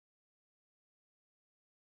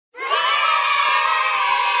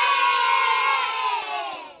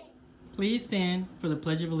Please stand for the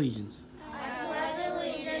Pledge of Allegiance. I pledge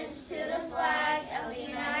allegiance to the flag of the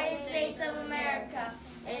United States of America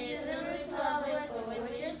and to the republic for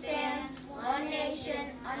which it stands, one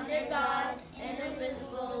nation, under God,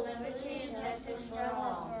 indivisible, liberty and justice for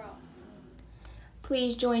all.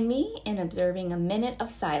 Please join me in observing a minute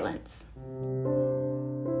of silence.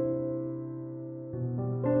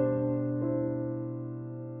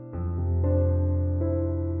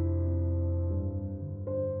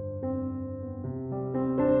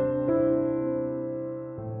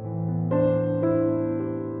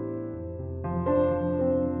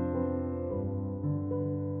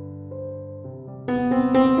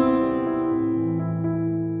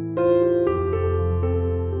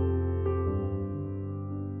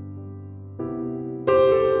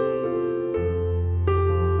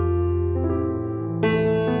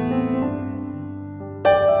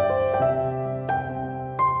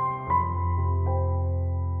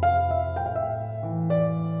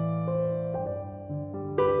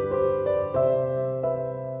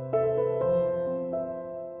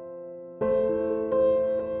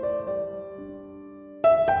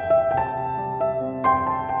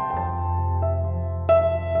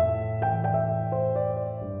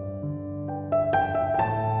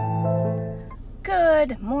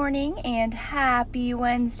 Good morning and happy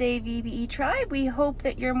Wednesday, VBE Tribe. We hope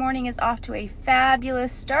that your morning is off to a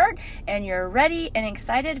fabulous start and you're ready and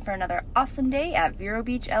excited for another awesome day at Vero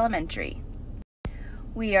Beach Elementary.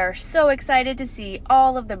 We are so excited to see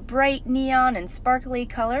all of the bright neon and sparkly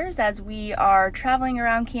colors as we are traveling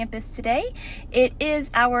around campus today. It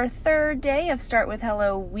is our third day of Start with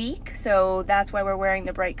Hello week, so that's why we're wearing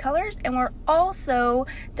the bright colors, and we're also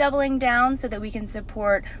doubling down so that we can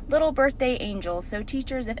support Little Birthday Angels. So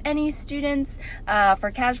teachers, if any students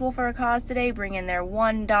for Casual for a Cause today bring in their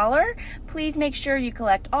 $1, please make sure you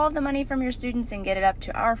collect all of the money from your students and get it up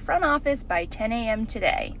to our front office by 10 a.m.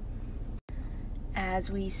 today.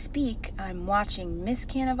 As we speak, I'm watching Miss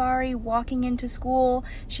Canavari walking into school.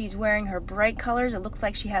 She's wearing her bright colors. It looks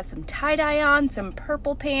like she has some tie-dye on, some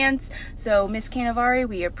purple pants. So Miss Canavari,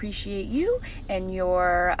 we appreciate you and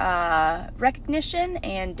your recognition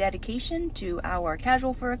and dedication to our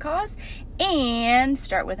Casual for a Cause and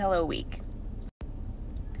Start with Hello week.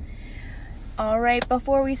 Alright,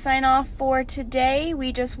 before we sign off for today,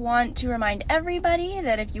 we just want to remind everybody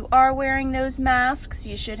that if you are wearing those masks,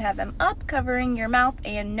 you should have them up, covering your mouth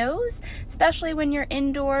and nose, especially when you're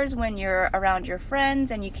indoors, when you're around your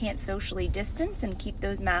friends and you can't socially distance, and keep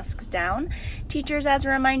those masks down. Teachers, as a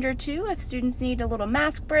reminder too, if students need a little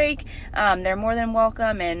mask break, they're more than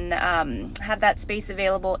welcome, and have that space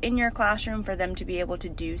available in your classroom for them to be able to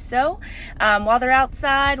do so. While they're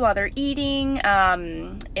outside, while they're eating,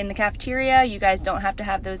 in the cafeteria, you guys don't have to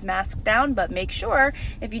have those masks down, but make sure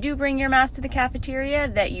if you do bring your mask to the cafeteria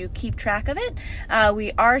that you keep track of it.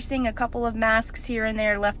 We are seeing a couple of masks here and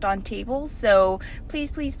there left on tables, so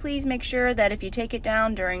please make sure that if you take it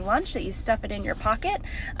down during lunch that you stuff it in your pocket,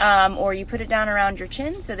 or you put it down around your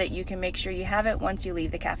chin so that you can make sure you have it once you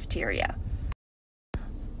leave the cafeteria.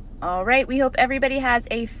 All right, we hope everybody has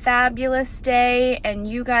a fabulous day, and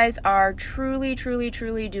you guys are truly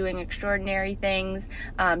doing extraordinary things.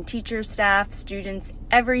 Teachers, staff, students,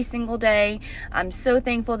 every single day. I'm so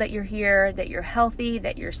thankful that you're here, that you're healthy,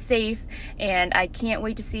 that you're safe, and I can't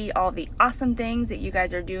wait to see all the awesome things that you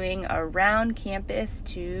guys are doing around campus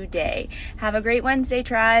today. Have a great Wednesday,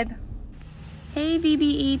 Tribe. Hey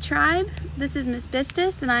VBE Tribe, this is Miss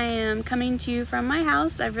Bistis, and I am coming to you from my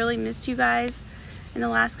house. I've really missed you guys in the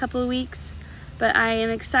last couple of weeks, but I am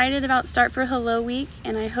excited about Start for Hello week,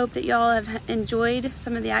 and I hope that y'all have enjoyed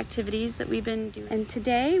some of the activities that we've been doing. And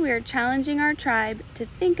today we are challenging our tribe to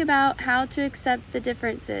think about how to accept the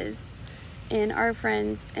differences in our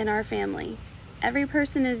friends and our family. Every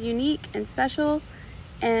person is unique and special,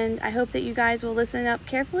 and I hope that you guys will listen up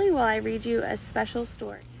carefully while I read you a special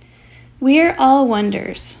story. We're All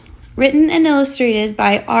Wonders, written and illustrated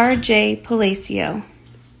by R.J. Palacio.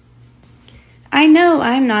 I know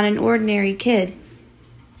I'm not an ordinary kid.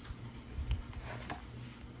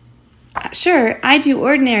 Sure, I do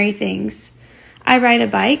ordinary things. I ride a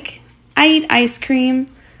bike, I eat ice cream,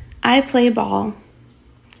 I play ball.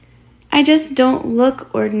 I just don't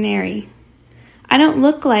look ordinary. I don't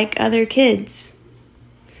look like other kids.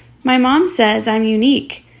 My mom says I'm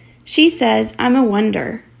unique. She says I'm a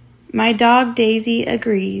wonder. My dog Daisy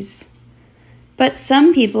agrees. But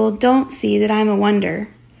some people don't see that I'm a wonder.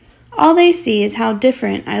 All they see is how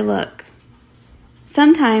different I look.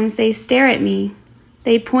 Sometimes they stare at me.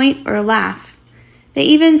 They point or laugh. They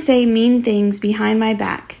even say mean things behind my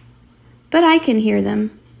back. But I can hear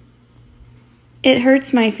them. It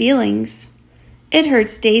hurts my feelings. it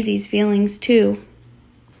hurts Daisy's feelings too.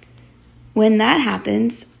 When that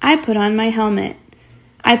happens, I put on my helmet.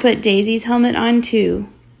 I put Daisy's helmet on too,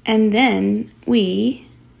 and then we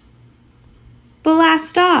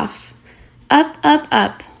blast off. Up, up,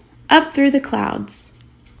 up, up through the clouds.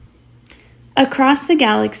 Across the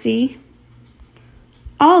galaxy,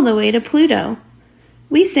 all the way to Pluto.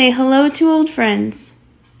 We say hello to old friends.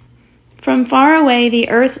 From far away, the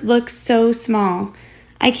Earth looks so small.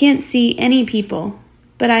 I can't see any people,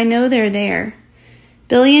 but I know they're there.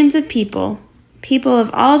 Billions of people, people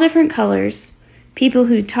of all different colors, people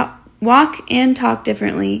who walk and talk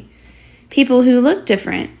differently, people who look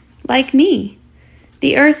different, like me.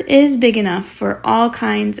 The Earth is big enough for all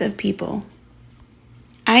kinds of people.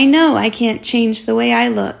 I know I can't change the way I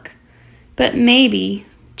look, but maybe,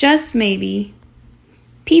 just maybe,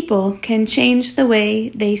 people can change the way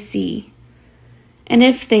they see. And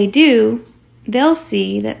if they do, they'll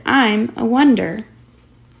see that I'm a wonder.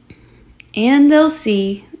 And they'll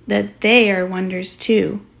see that they are wonders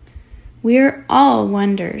too. We're all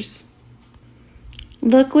wonders.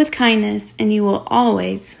 Look with kindness and you will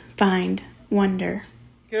always find wonder.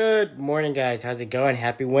 Good morning, guys. How's it going?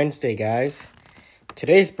 Happy Wednesday, guys.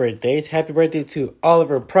 Today's birthdays. Happy birthday to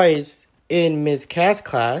Oliver Price in Ms. Cass'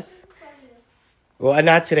 class. Well,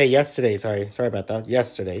 not today, yesterday. Sorry about that.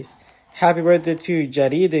 Yesterday's. Happy birthday to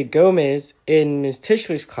Jarida Gomez in Ms.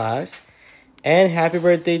 Tischler's class. And happy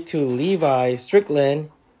birthday to Levi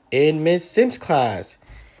Strickland in Ms. Sims' class.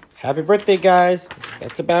 Happy birthday, guys.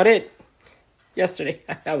 That's about it. Yesterday.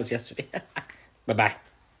 That was yesterday. Bye-bye.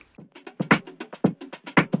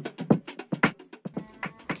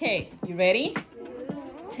 Okay, you ready?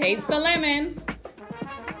 Taste the lemon.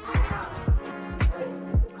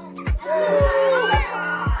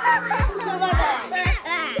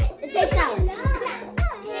 It tastes sour.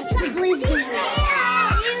 Please give me water.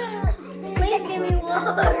 Please give me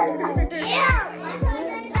water.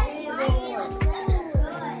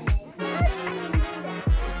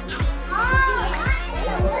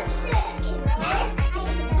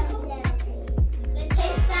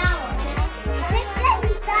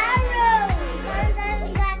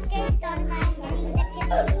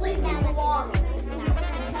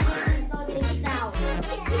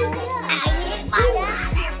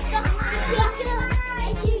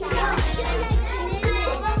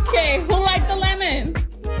 Okay, who liked the lemon?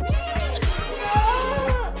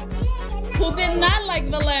 Who did not like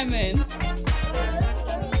the lemon?